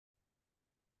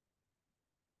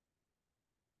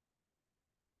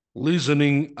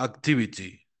Listening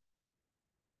activity.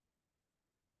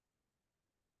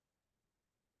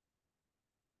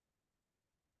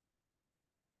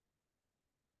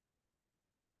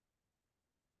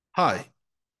 Hi,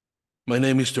 my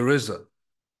name is Teresa.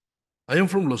 I am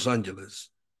from Los Angeles.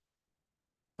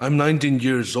 I'm 19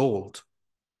 years old.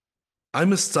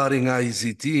 I'm studying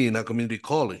ICT in a community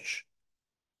college.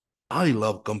 I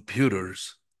love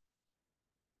computers.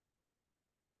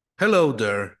 Hello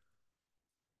there.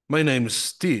 My name is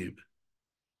Steve.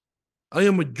 I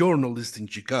am a journalist in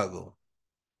Chicago.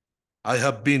 I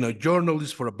have been a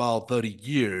journalist for about 30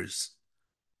 years.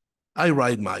 I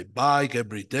ride my bike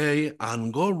every day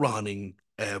and go running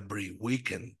every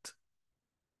weekend.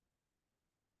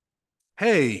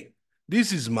 Hey,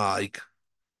 this is Mike.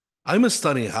 I'm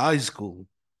studying high school.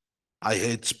 I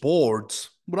hate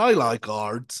sports, but I like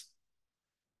arts.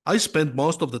 I spend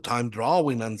most of the time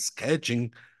drawing and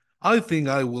sketching. I think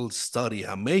I will study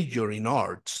a major in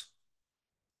arts.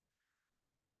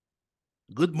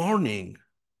 Good morning.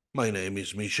 My name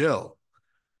is Michelle.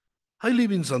 I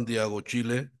live in Santiago,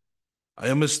 Chile. I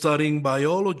am studying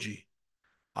biology.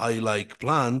 I like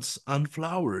plants and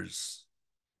flowers.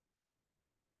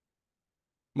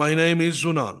 My name is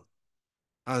Sunan,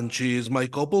 and she is my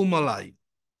couple Malay.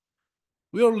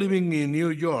 We are living in New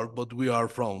York, but we are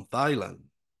from Thailand.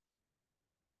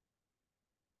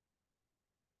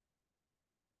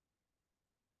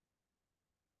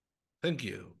 Thank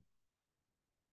you.